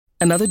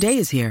Another day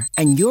is here,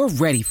 and you're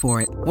ready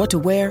for it. What to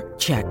wear?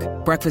 Check.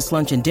 Breakfast,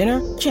 lunch, and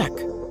dinner? Check.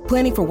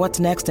 Planning for what's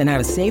next and how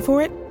to save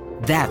for it?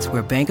 That's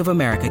where Bank of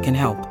America can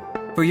help.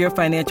 For your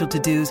financial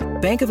to-dos,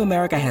 Bank of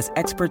America has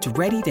experts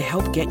ready to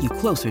help get you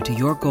closer to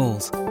your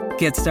goals.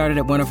 Get started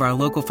at one of our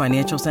local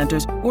financial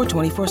centers or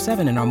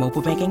 24/7 in our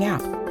mobile banking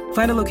app.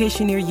 Find a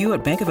location near you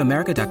at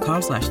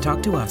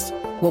bankofamerica.com/talktous.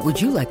 What would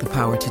you like the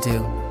power to do?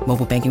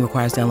 Mobile banking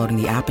requires downloading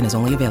the app and is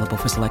only available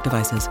for select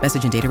devices.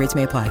 Message and data rates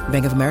may apply.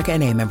 Bank of America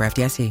N.A., member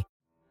FDIC.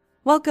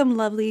 Welcome,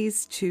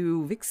 lovelies,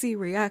 to Vixie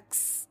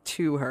Reacts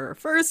to her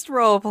first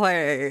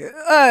roleplay.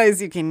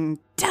 As you can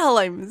tell,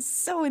 I'm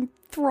so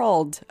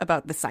enthralled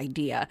about this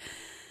idea.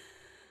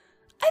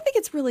 I think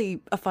it's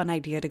really a fun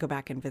idea to go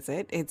back and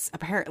visit. It's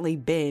apparently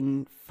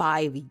been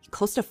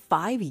close to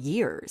 5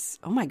 years.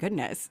 Oh my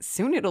goodness.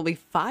 Soon it'll be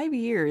 5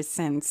 years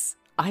since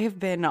I have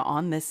been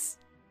on this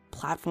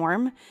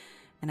platform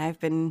and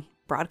I've been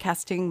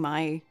broadcasting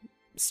my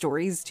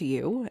stories to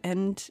you.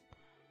 And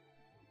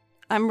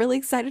I'm really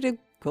excited to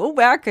go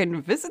back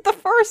and visit the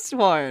first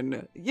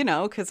one,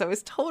 because I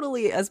was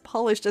totally as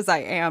polished as I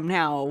am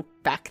now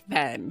back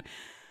then.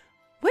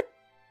 What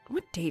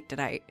date did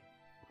I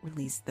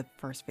release the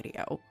first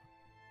video?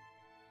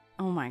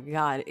 Oh my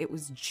God, it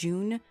was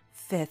June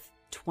 5th,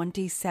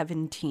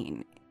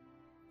 2017.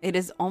 It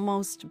has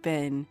almost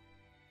been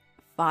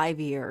 5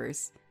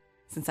 years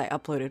since I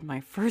uploaded my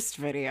first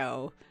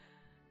video,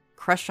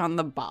 Crush on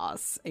the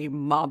Boss, a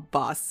mob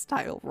boss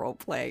style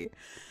roleplay.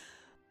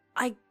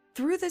 I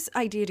threw this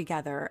idea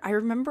together. I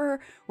remember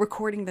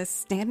recording this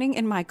standing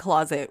in my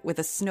closet with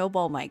a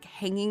snowball mic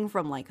hanging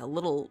from like a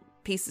little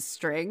piece of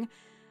string,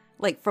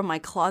 like from my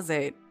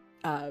closet,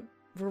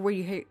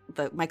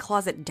 my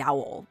closet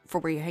dowel for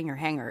where you hang your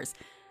hangers.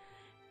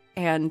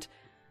 And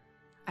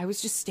I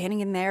was just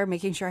standing in there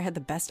making sure I had the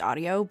best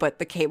audio, but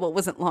the cable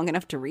wasn't long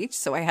enough to reach,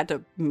 so I had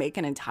to make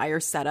an entire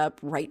setup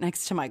right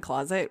next to my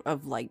closet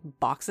of like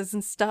boxes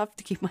and stuff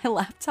to keep my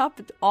laptop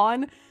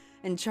on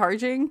and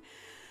charging.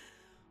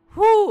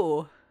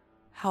 Whew,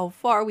 how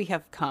far we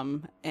have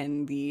come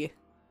in the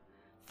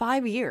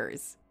 5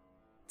 years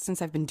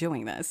since I've been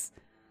doing this.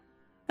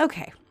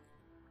 Okay,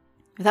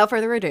 without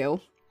further ado,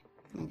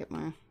 let me get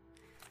my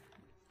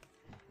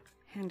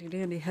handy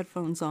dandy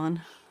headphones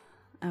on.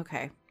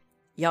 Okay,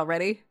 y'all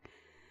ready?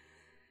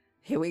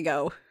 Here we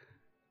go.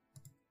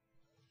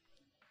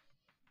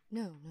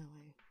 No,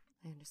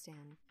 I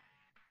understand.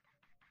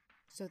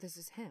 So this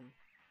is him.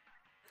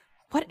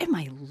 What am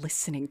I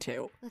listening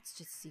to? Let's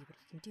just see what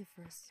he can do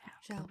first,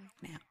 shall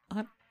we?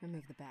 Now,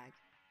 remove the bag.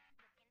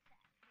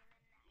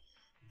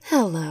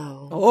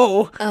 Hello.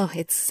 Oh,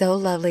 it's so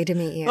lovely to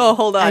meet you. Oh,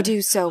 hold on. I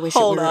do so wish it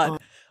were on.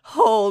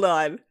 Hold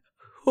on.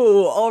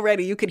 Oh,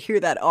 already you could hear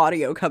that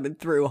audio coming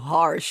through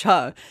harsh,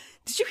 huh?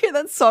 Did you hear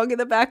that song in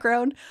the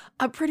background?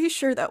 I'm pretty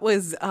sure that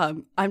was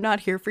I'm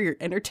Not Here for Your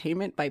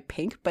Entertainment by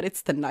Pink, but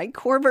it's the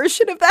Nightcore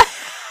version of that.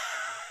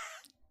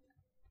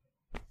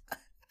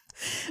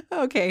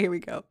 Okay, here we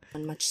go.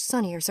 In much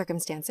sunnier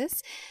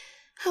circumstances.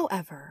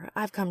 However,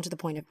 I've come to the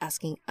point of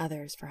asking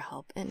others for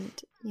help, and,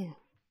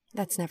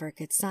 that's never a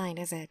good sign,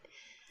 is it?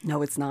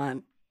 No, it's not.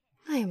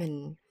 I am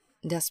in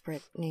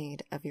desperate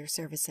need of your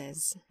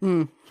services.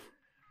 Mm.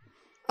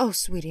 Oh,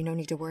 sweetie, no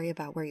need to worry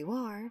about where you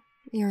are.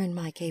 You're in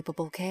my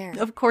capable care.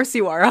 Of course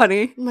you are,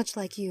 honey. Much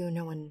like you,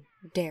 no one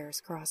dares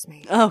cross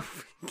me. Oh,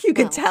 you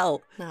can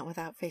tell. Not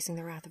without facing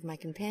the wrath of my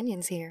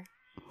companions here.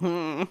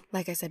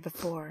 Like I said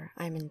before,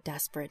 I'm in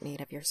desperate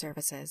need of your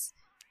services.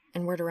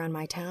 And word around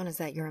my town is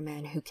that you're a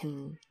man who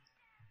can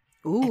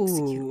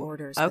execute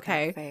orders without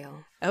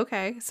fail.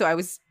 Okay, so I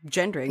was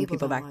gendering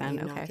people back then.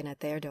 Okay. Knocking at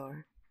their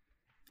door.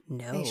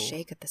 No. They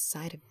shake at the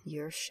sight of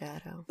your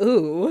shadow.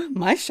 Ooh,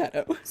 my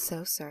shadow.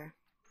 So, sir,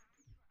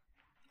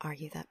 are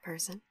you that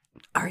person?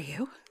 Are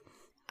you?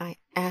 I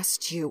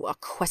asked you a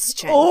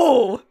question.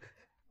 Oh,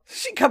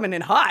 she coming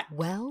in hot.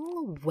 Well,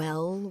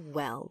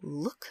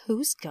 look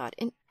who's got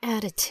an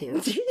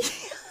attitude.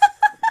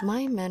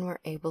 My men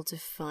were able to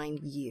find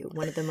you,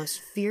 one of the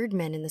most feared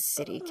men in the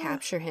city,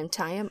 capture him,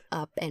 tie him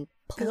up, and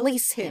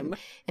place him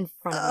in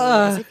front of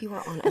me as if you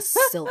were on a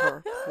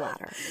silver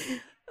platter.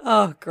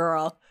 Oh,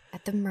 girl.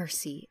 At the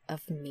mercy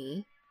of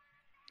me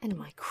and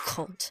my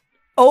cult.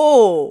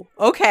 Oh,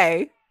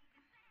 okay.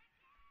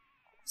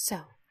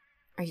 So,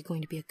 are you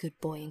going to be a good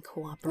boy and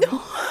cooperate?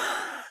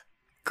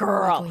 Girl.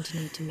 Or are you going to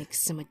need to make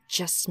some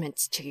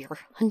adjustments to your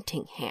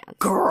hunting hands?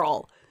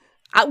 Girl.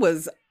 I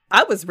was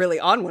really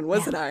on one,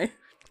 wasn't I?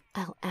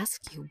 I'll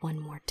ask you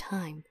one more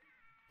time,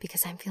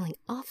 because I'm feeling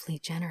awfully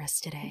generous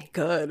today.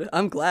 Good.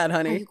 I'm glad,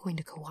 honey. Are you going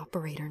to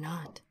cooperate or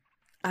not?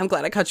 I'm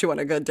glad I caught you on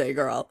a good day,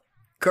 girl.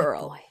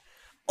 Girl. Good boy.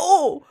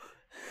 Oh!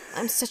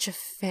 I'm such a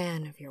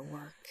fan of your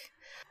work.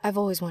 I've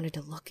always wanted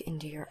to look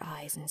into your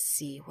eyes and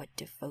see what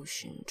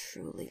devotion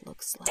truly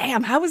looks like.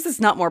 Damn, how is this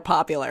not more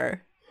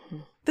popular?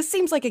 This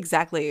seems like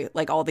exactly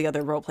like all the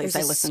other role plays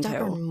I listen to.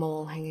 There's a stubborn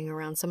mole hanging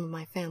around some of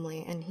my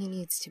family, and he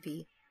needs to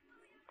be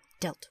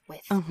dealt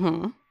with.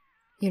 Mm-hmm.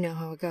 You know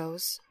how it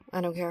goes. I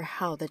don't care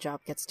how the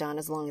job gets done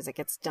as long as it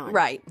gets done.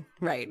 Right.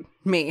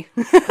 Me.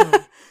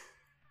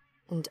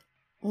 And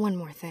one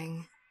more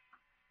thing.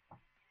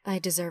 I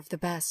deserve the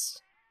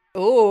best.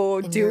 Oh,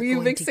 And do you're you,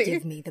 going to Vixie?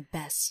 give me the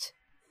best.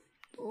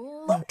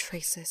 No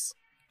traces.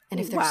 And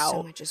if there's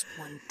so much as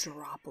one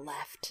drop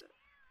left,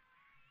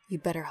 you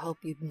better hope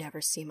you'd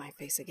never see my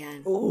face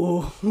again.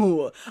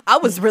 Ooh, I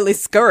was really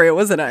scurry,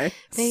 wasn't I?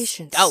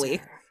 Patience, Scully.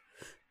 sir.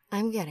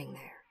 I'm getting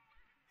there.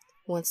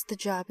 Once the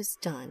job is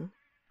done,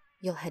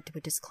 you'll head to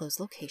a disclosed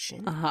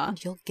location,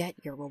 and you'll get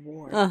your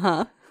reward.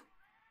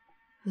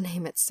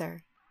 Name it,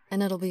 sir,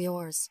 and it'll be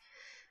yours.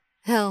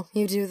 Hell,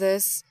 you do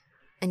this,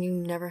 and you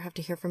never have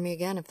to hear from me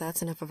again if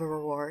that's enough of a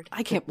reward.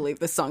 I can't believe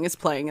this song is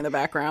playing in the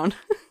background.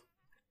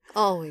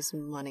 Always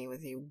money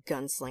with you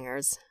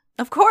gunslingers.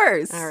 Of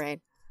course. All right.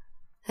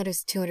 How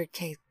does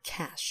 200K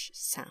cash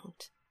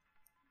sound?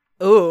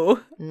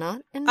 Ooh.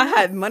 Not enough. I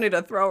had money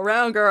to throw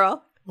around,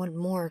 girl. What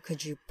more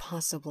could you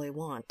possibly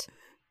want?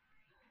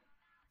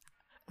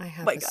 I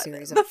have My a God,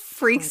 series of the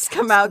freaks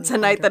come contacts out in the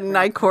tonight, the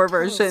underground Nightcore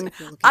cartels version. if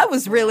you're looking I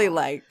was for really a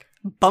like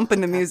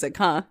bumping the hookup. music,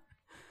 huh?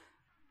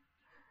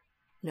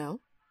 No?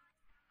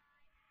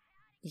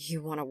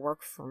 You want to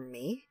work for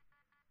me?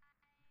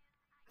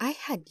 I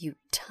had you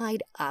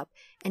tied up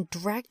and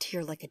dragged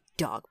here like a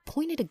dog,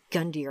 pointed a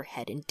gun to your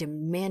head, and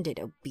demanded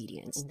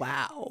obedience.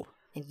 Wow.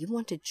 And you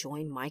want to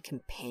join my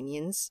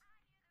companions?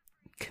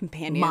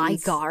 Companions. My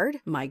guard?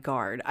 My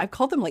guard. I've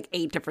called them like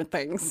 8 different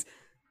things.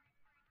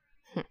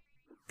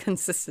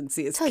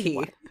 Consistency is Tell key. you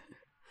what.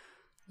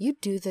 You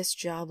do this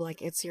job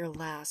like it's your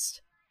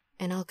last,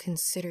 and I'll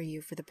consider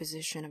you for the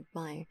position of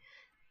my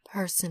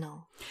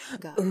personal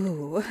guard.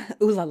 Ooh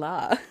la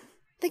la.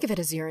 Think of it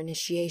as your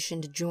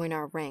initiation to join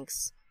our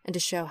ranks and to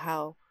show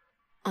how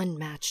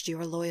unmatched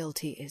your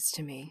loyalty is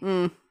to me.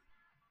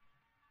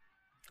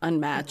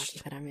 Unmatched.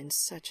 Lucky that I'm in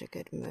such a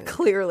good mood.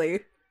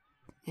 Clearly.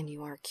 And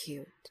you are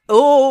cute.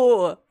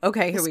 Oh,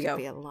 okay, here This we could go.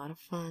 be a lot of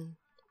fun.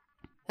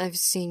 I've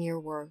seen your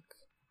work,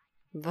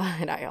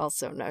 but I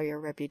also know your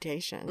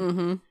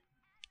reputation.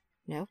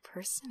 No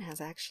person has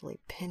actually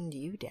pinned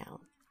you down.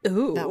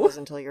 Ooh. That was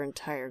until your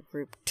entire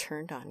group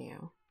turned on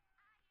you.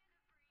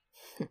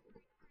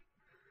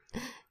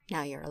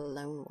 Now you're a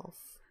lone wolf.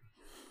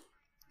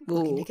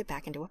 Looking to get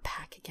back into a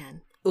pack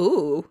again.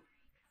 Ooh.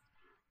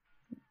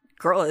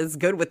 Girl is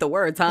good with the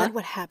words, huh? Let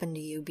what happened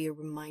to you be a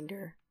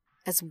reminder,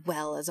 as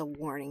well as a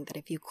warning that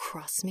if you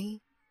cross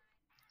me,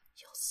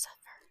 you'll suffer.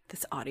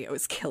 This audio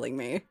is killing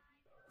me.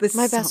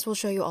 My best will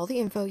show you all the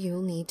info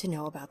you'll need to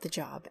know about the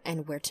job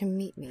and where to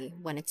meet me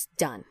when it's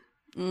done.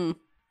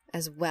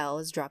 As well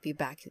as drop you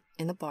back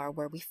in the bar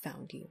where we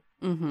found you,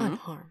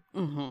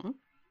 unharmed.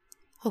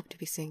 Hope to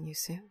be seeing you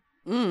soon.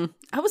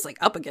 I was like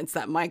up against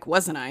that mic,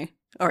 wasn't I?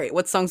 All right,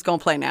 what song's gonna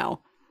play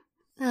now?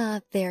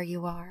 There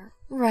you are,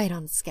 right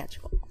on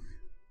schedule.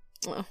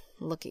 Oh,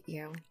 look at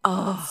you.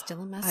 Oh,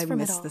 Still a mess I from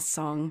it miss all. this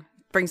song.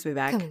 Brings me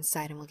back. Come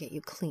inside and we'll get you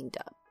cleaned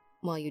up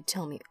while you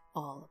tell me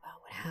all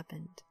about what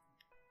happened.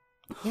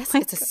 Yes,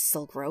 it's a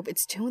silk robe.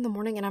 It's 2 a.m.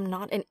 and I'm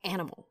not an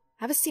animal.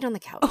 Have a seat on the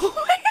couch. Oh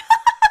my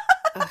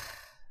god! Ugh,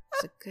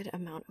 there's a good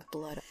amount of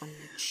blood on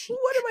your cheek.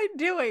 What am I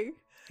doing?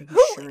 Are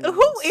you sure no Who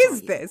one saw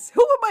is you? this?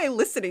 Who am I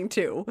listening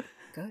to?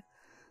 Good.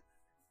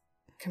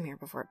 Come here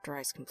before it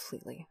dries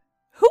completely.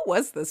 Who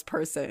was this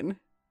person?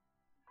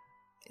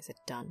 Is it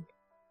done?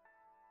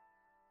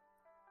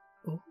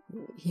 Ooh,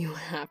 you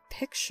have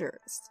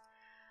pictures.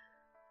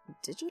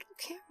 Digital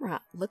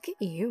camera. Look at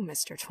you,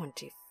 Mr.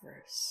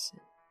 21st.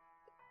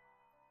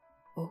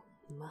 Oh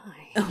my.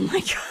 Oh my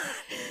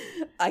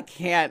god. I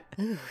can't.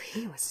 Ooh,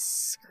 he was a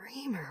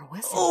screamer,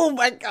 wasn't Oh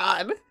my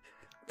god.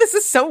 This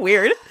is so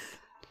weird.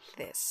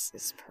 he? This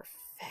is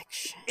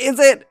perfection. Is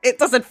it? It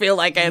doesn't feel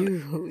like it.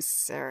 You,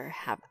 sir,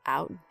 have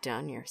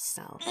outdone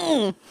yourself.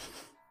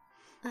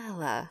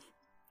 I'll,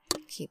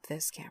 keep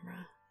this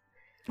camera.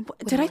 We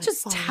Did I wouldn't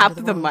just fall tap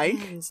into the wrong mic?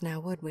 hands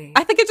now, would we?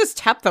 I think I just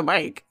tapped the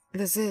mic.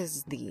 This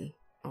is the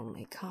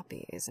only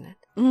copy, isn't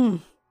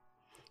it?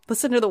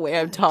 Listen to the way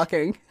I'm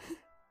talking.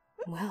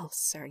 Well,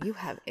 sir, you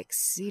have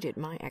exceeded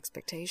my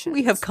expectations.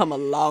 We have come a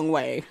long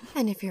way.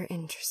 And if you're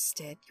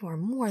interested, you are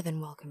more than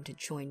welcome to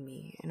join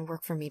me and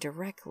work for me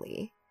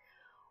directly.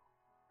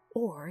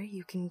 Or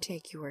you can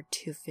take your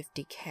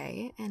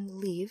 250K and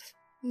leave.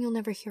 You'll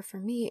never hear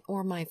from me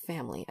or my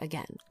family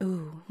again.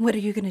 Ooh, what are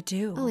you gonna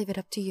do? I'll leave it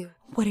up to you.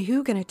 What are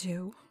you gonna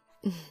do?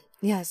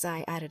 Yes,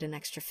 I added an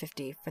extra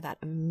 50 for that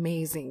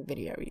amazing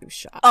video you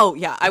shot. Oh,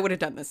 yeah, I would have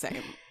done the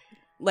same.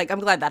 Like, I'm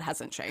glad that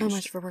hasn't changed. How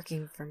much for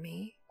working for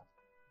me?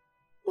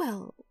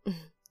 Well,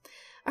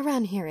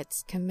 around here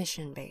it's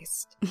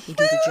commission-based. You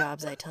do the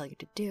jobs I tell you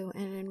to do,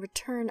 and in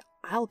return,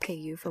 I'll pay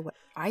you for what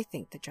I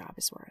think the job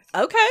is worth.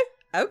 Okay.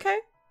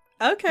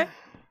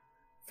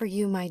 For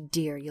you, my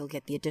dear, you'll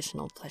get the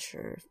additional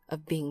pleasure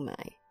of being my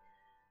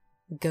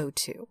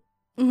go-to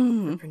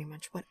for pretty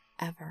much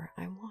whatever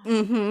I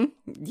want.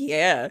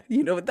 Yeah,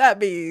 you know what that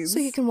means. So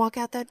you can walk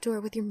out that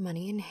door with your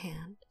money in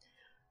hand.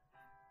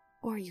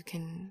 Or you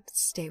can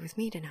stay with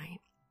me tonight.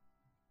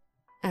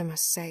 I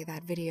must say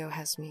that video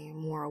has me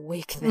more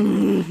awake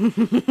than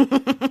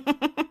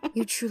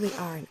you truly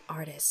are an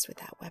artist with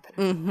that weapon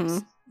of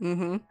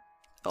yours.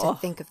 To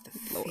think of the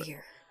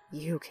fear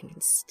you can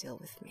instill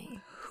with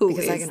me. Who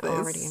because is I can this?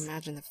 already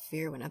imagine the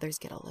fear when others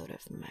get a load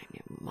of my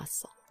new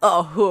muscle.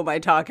 Oh, who am I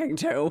talking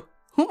to?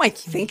 Who am I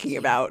thinking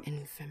about?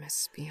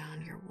 Infamous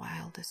beyond your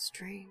wildest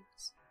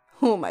dreams.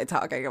 Who am I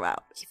talking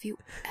about? Give you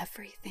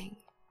everything.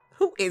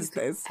 Who is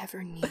this?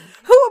 Ever need.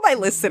 Who am I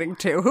listening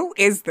to? Who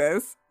is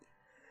this?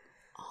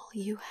 All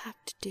you have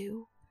to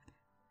do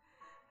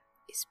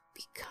is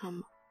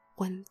become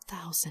 1000%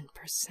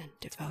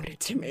 devoted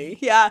to me.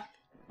 Yeah.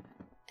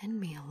 And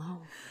me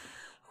alone.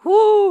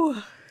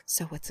 Whoo.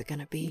 So what's it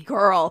gonna be?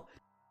 Girl.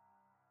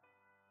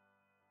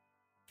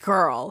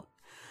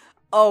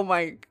 Oh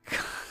my God.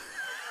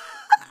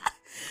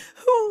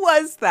 Who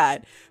was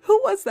that?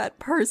 Who was that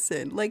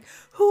person? Like,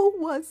 who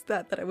was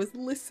that I was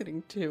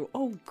listening to?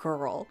 Oh,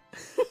 girl.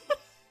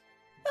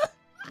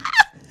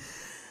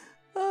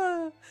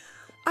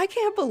 I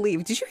can't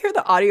believe, did you hear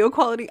the audio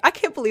quality? I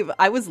can't believe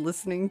I was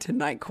listening to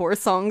Nightcore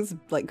songs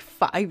like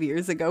 5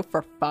 years ago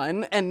for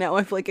fun, and now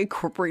I've like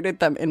incorporated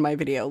them in my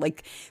video.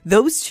 Like,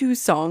 those two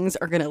songs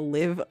are gonna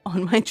live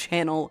on my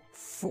channel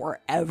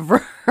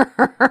forever.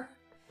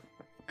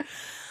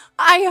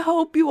 I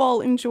hope you all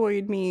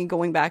enjoyed me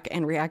going back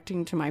and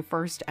reacting to my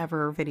first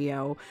ever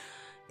video.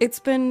 It's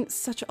been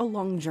such a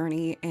long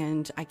journey,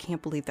 and I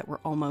can't believe that we're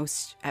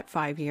almost at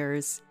 5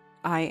 years.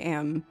 I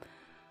am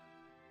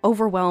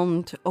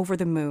overwhelmed, over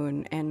the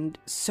moon, and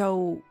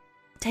so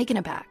taken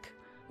aback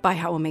by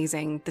how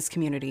amazing this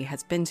community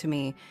has been to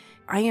me.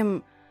 I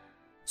am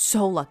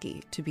so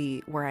lucky to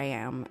be where I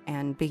am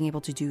and being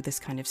able to do this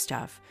kind of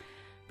stuff,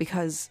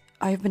 because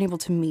I've been able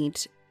to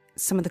meet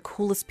some of the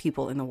coolest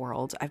people in the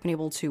world. I've been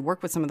able to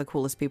work with some of the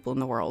coolest people in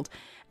the world,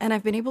 and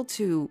I've been able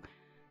to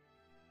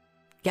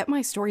get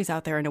my stories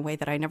out there in a way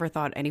that I never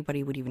thought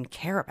anybody would even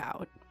care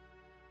about.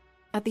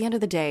 At the end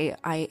of the day,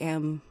 I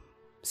am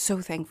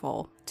so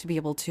thankful to be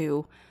able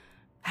to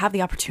have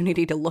the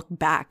opportunity to look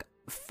back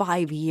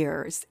 5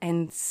 years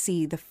and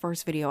see the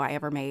first video I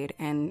ever made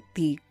and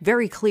the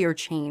very clear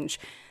change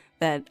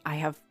that I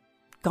have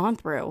gone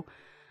through.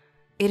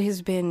 It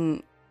has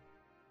been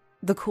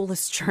the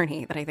coolest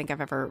journey that I think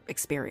I've ever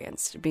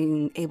experienced,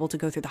 being able to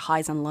go through the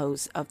highs and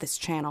lows of this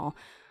channel.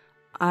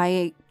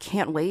 I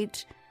can't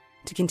wait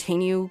to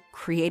continue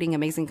creating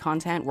amazing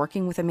content,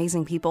 working with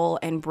amazing people,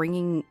 and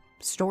bringing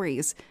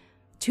stories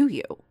to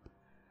you.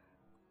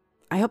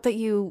 I hope that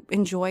you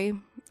enjoy,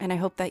 and I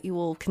hope that you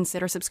will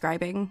consider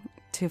subscribing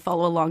to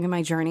follow along in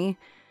my journey.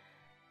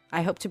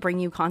 I hope to bring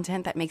you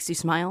content that makes you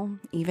smile,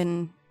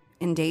 even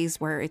in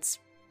days where it's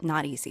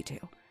not easy to.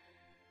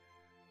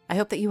 I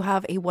hope that you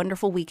have a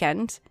wonderful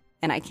weekend,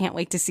 and I can't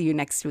wait to see you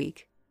next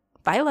week.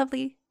 Bye,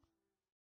 lovely.